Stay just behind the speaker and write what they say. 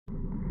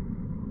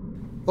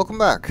Welcome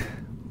back.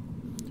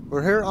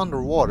 We're here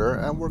underwater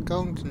and we're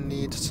going to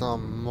need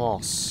some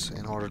moss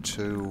in order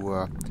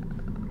to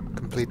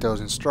complete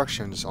those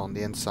instructions on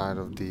the inside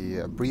of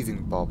the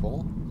breathing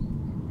bubble.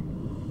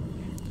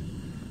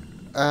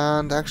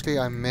 And actually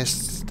I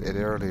missed it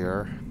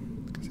earlier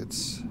because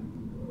it's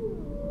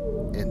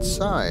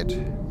inside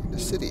in the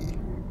city.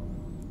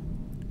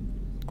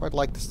 Quite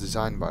like this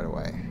design, by the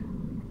way.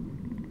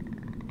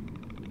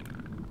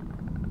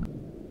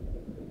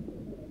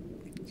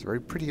 It's a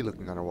very pretty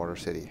looking underwater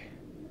city.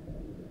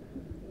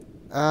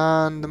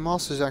 And the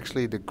moss is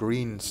actually the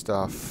green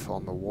stuff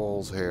on the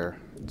walls here.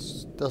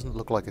 It doesn't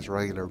look like it's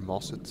regular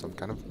moss, it's some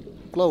kind of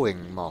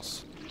glowing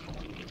moss.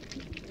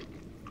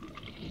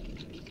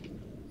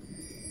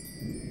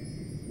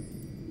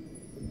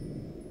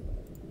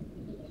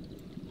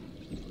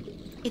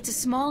 It's a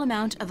small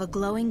amount of a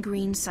glowing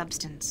green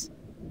substance.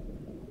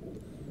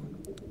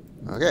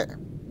 Okay.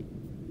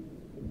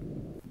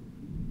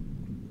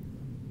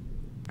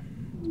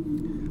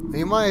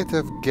 You might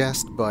have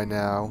guessed by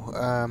now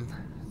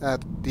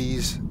that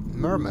these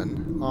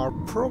mermen are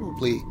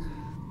probably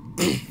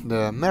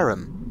the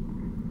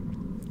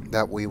Maerum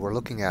that we were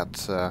looking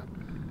at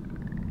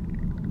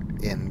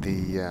in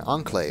the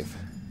Enclave.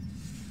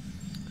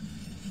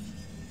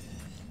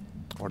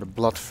 Or the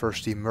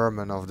bloodthirsty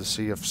mermen of the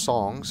Sea of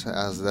Songs,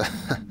 as the,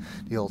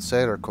 the old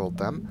sailor called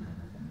them.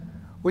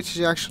 Which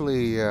is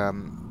actually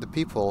the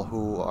people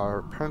who are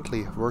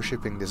apparently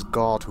worshipping this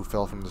god who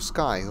fell from the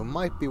sky, who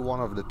might be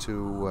one of the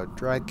two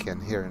dragkin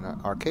here in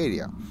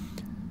Arcadia.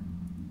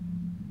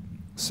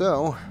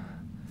 So,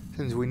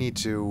 since we need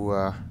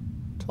to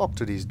talk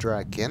to these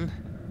dragkin...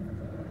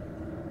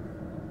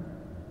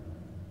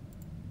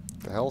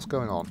 What the hell's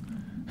going on?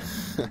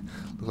 Looks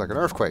like an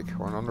earthquake,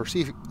 or an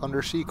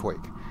undersea quake.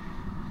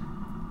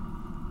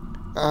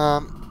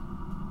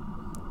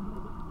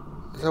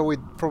 So we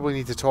probably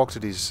need to talk to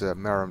these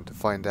Maerum to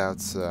find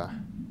out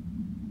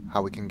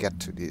how we can get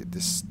to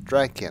this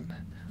dragkin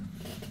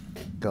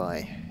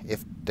guy,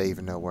 if they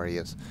even know where he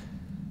is.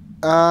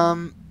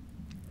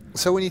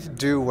 So we need to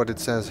do what it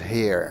says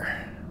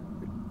here.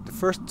 The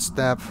first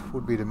step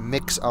would be to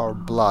mix our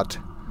blood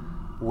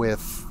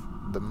with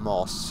the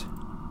moss.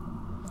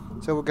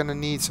 So we're gonna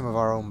need some of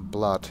our own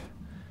blood.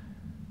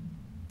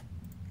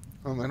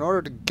 In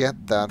order to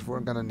get that,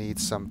 we're gonna need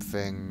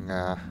something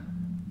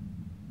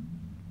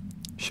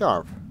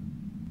sharp.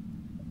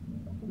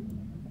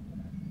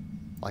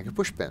 Like a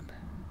pushpin.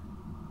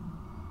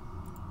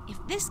 If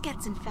this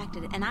gets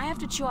infected and I have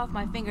to chew off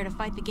my finger to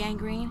fight the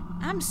gangrene,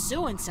 I'm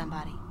suing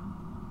somebody.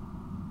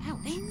 Now,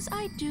 things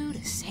I do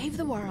to save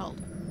the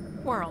world.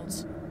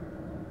 Worlds.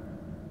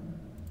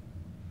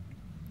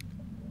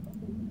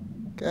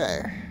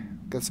 Okay.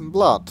 Get some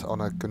blood on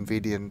a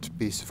convenient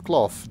piece of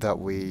cloth that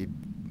we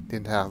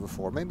didn't have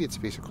before. Maybe it's a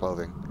piece of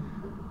clothing.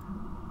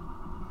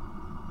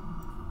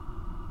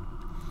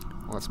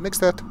 Let's mix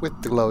that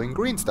with the glowing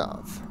green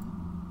stuff.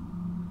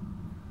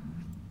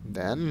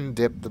 Then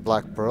dip the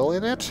black pearl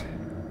in it.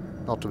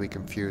 Not to be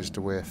confused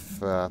with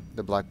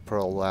the black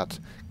pearl that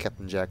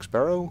Captain Jack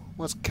Sparrow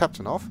was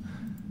captain of.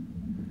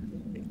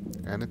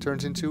 And it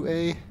turns into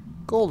a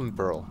golden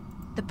pearl.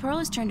 The pearl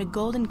has turned a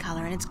golden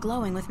color and it's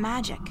glowing with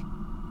magic.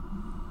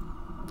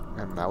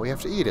 And now we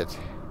have to eat it.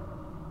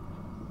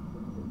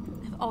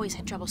 I've always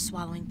had trouble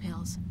swallowing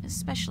pills,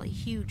 especially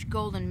huge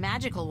golden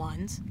magical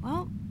ones.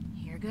 Well,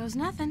 here goes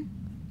nothing.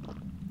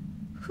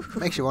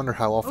 Makes you wonder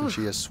how often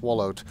she has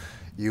swallowed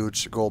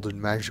huge golden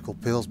magical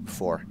pills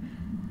before.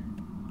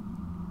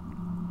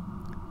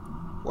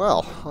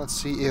 Well, let's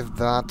see if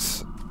that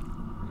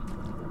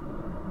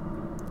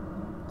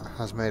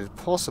has made it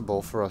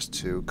possible for us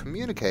to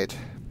communicate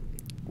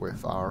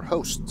with our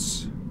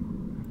hosts.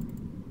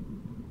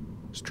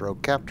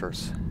 Stroke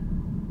captors.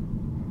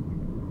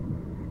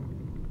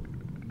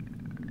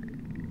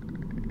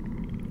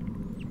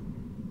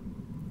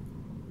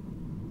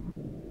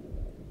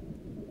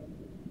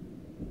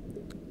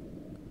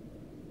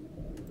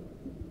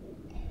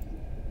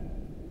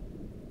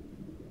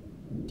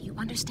 Do you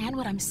understand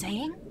what I'm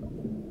saying?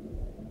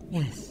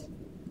 Yes,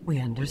 we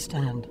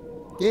understand.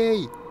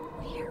 Yay!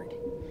 Weird.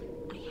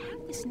 I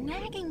have this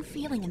nagging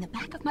feeling in the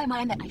back of my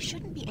mind that I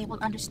shouldn't be able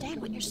to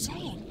understand what you're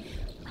saying,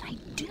 but I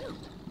do.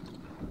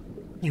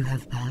 You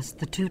have passed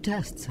the 2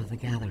 tests of the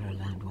Gatherer,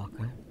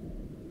 Landwalker.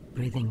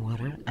 Breathing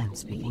water and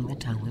speaking the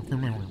tongue of the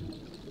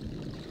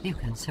Maerum. You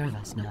can serve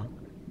us now.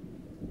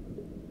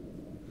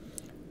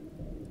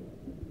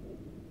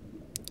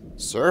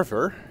 Serve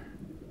her?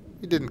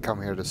 We didn't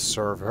come here to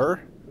serve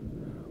her.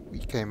 We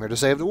came here to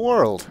save the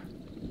world.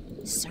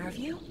 Serve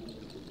you?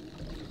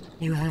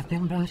 You have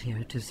been brought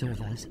here to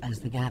serve us as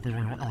the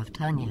Gatherer of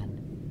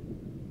Tanyan.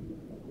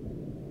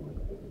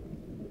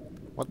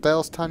 What the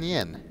hell's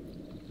Tanyan?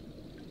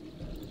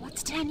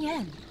 What's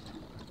Tanyan?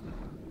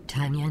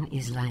 Tanyan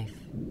is life.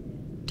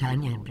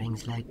 Tanyan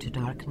brings light to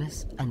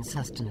darkness and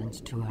sustenance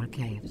to our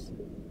caves.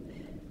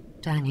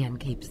 Tanyan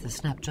keeps the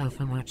snapjaw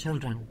from our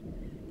children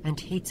and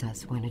heats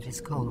us when it is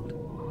cold.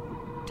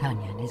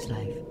 Tanyan is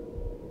life.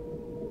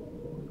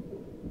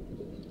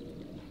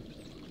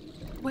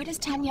 Where does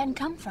Tanyan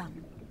come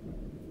from?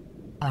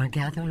 Our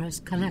gatherers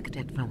collect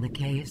it from the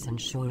caves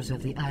and shores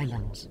of the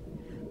islands,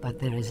 but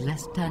there is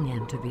less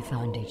Tanyan to be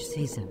found each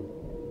season,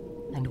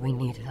 and we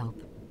need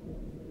help.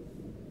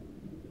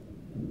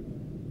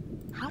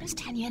 How does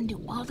Tanyan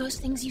do all those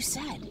things you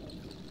said?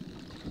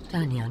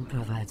 Tanyan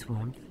provides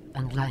warmth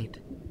and light.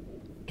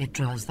 It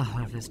draws the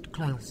harvest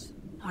close.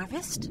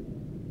 Harvest?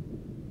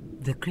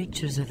 The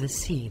creatures of the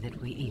sea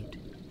that we eat,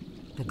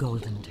 the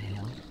golden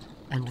tail,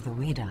 and the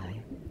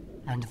weed-eye,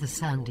 and the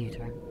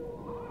sand-eater.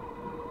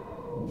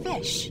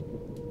 Fish.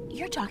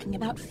 You're talking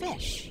about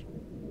fish.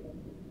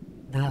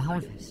 The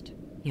harvest,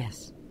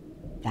 yes,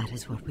 that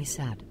is what we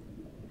said.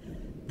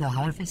 The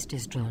harvest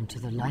is drawn to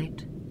the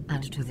light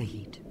and to the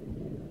heat,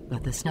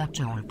 but the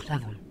Snapjaw are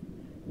clever.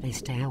 They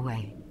stay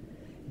away.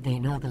 They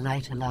know the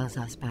light allows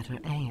us better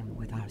aim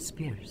with our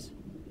spears.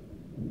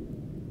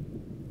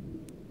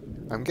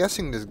 I'm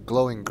guessing this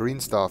glowing green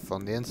stuff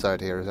on the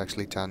inside here is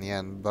actually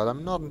Tanyan, but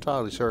I'm not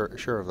entirely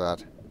sure of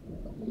that.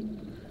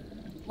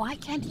 Why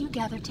can't you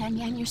gather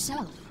Tanyan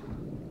yourself?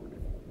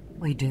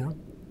 We do,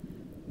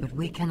 but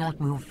we cannot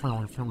move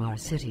far from our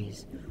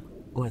cities,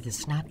 or the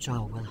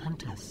Snapjaw will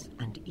hunt us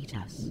and eat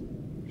us.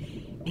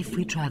 If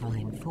we travel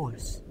in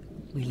force,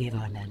 we leave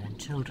our men and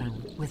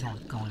children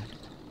without guard.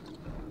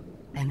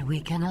 And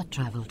we cannot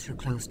travel too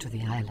close to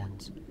the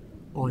islands,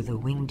 or the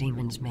winged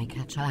demons may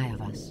catch eye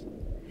of us.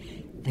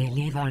 They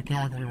leave our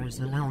gatherers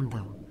alone,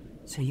 though,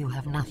 so you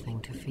have nothing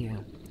to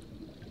fear.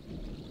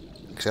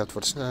 Except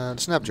for the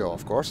Snapjaw,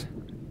 of course.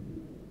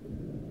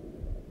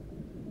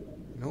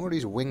 And who are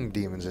these winged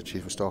demons that she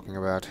was talking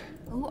about?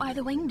 Who are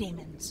the winged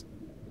demons?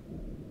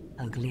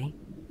 Ugly,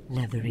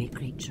 leathery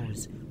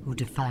creatures who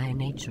defy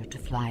nature to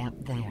fly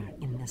up there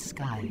in the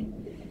sky.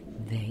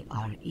 They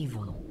are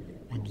evil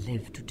and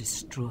live to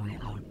destroy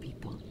our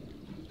people.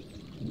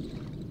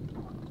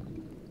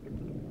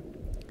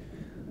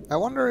 I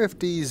wonder if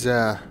these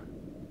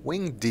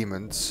winged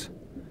demons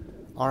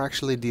are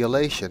actually the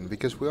Elation,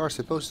 because we are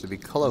supposed to be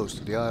close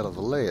to the Isle of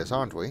Elias,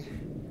 aren't we?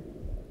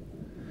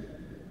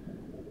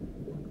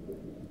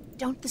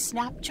 Don't the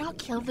Snapjaw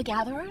kill the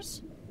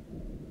gatherers?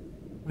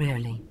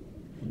 Rarely.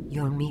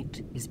 Your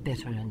meat is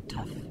bitter and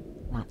tough,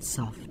 not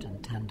soft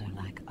and tender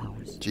like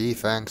ours. Gee,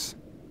 thanks.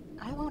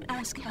 I won't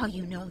ask how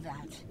you know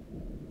that.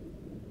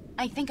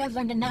 I think I've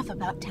learned enough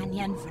about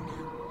Tanyan for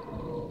now.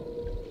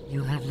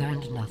 You have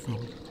learned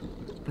nothing,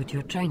 but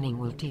your training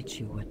will teach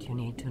you what you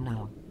need to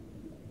know.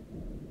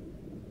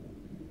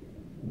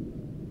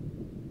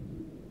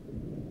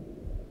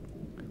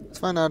 Let's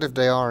find out if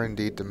they are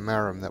indeed the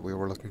Maerum that we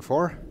were looking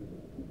for.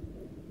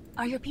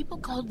 Are your people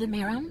called the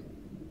Maerum?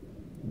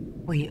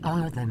 We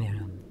are the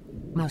Maerum.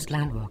 Most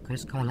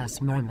landwalkers call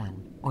us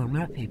mermen or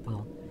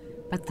merpeople,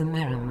 but the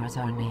Maerum is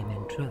our name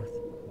in truth.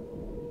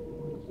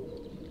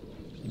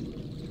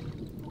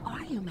 Who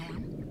are you,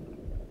 man?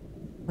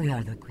 We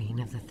are the queen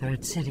of the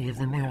third city of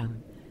the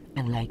Maerum,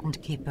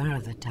 enlightened keeper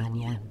of the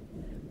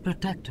Tanyan,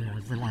 protector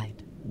of the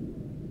light.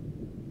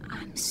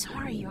 I'm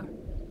sorry,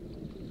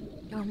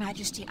 Your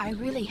Majesty, I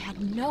really had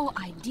no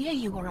idea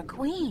you were a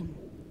queen.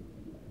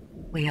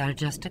 We are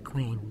just a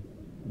queen.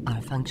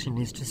 Our function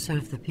is to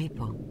serve the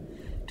people,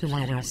 to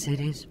light our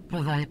cities,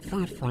 provide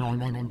food for our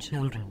men and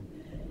children,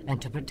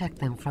 and to protect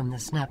them from the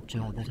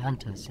Snapjaw that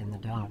hunt us in the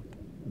dark.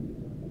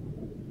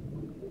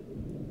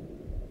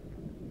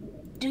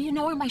 Do you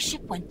know where my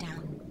ship went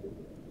down?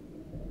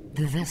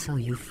 The vessel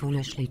you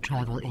foolishly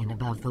travel in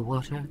above the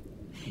water,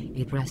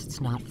 it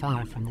rests not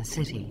far from the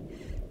city,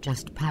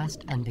 just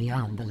past and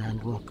beyond the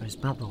Landwalker's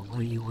bubble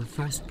where you were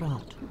first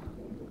brought.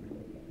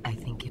 I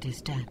think it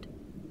is dead.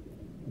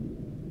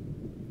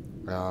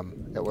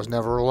 It was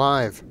never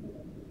alive.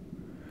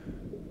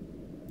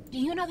 Do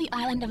you know the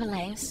island of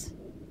Elias?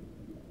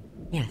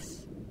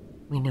 Yes,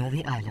 we know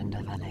the island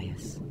of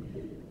Elias.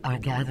 Our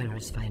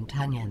gatherers find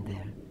Tanyan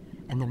there,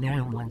 and the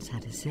Maerum once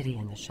had a city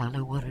in the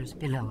shallow waters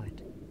below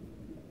it.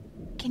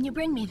 Can you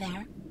bring me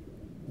there?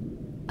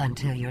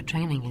 Until your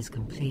training is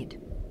complete,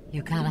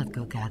 you cannot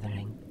go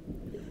gathering.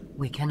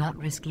 We cannot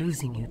risk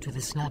losing you to the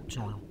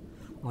Snapjaw,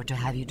 or to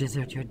have you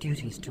desert your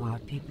duties to our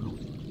people.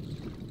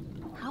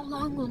 How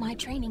long will my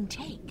training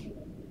take?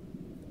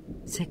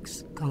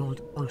 6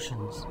 cold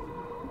oceans.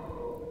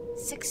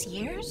 6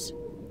 years?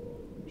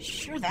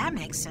 Sure, that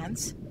makes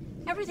sense.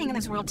 Everything in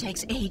this world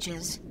takes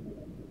ages.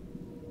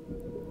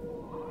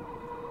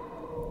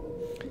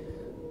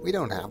 We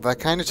don't have that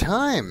kind of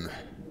time.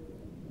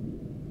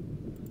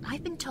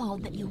 I've been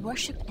told that you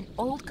worship an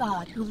old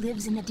god who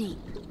lives in the deep.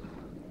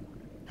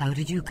 How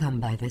did you come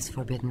by this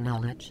forbidden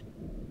knowledge?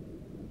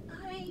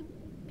 I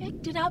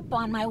picked it up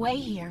on my way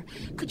here.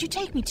 Could you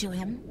take me to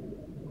him?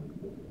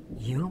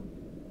 You?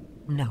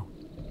 No,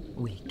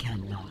 we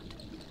cannot.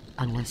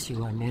 Unless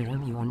you are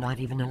Maerum, you are not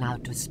even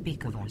allowed to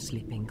speak of our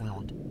sleeping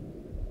god.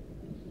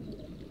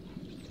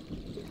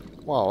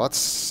 Well,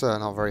 that's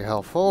not very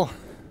helpful.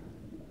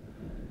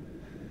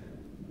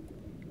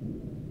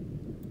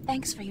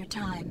 Thanks for your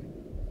time.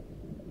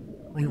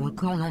 We will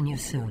call on you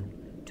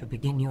soon to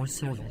begin your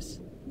service.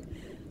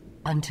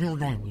 Until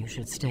then, you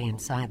should stay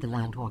inside the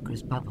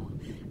Landwalker's bubble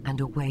and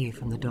away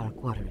from the dark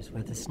waters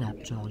where the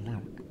Snapjaw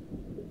lurk.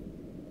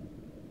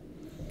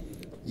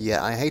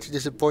 Yeah, I hate to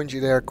disappoint you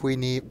there,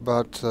 Queenie,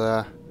 but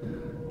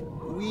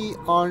we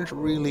aren't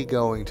really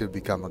going to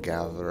become a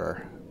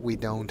gatherer. We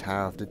don't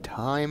have the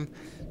time,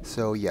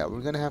 so yeah,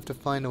 we're gonna have to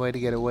find a way to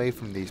get away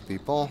from these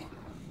people,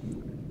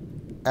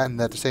 and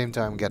at the same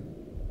time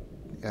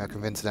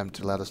convince them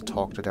to let us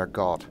talk to their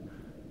god.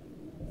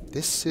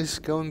 This is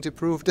going to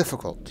prove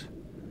difficult.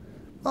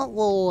 But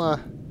we'll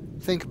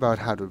think about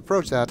how to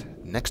approach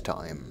that next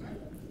time.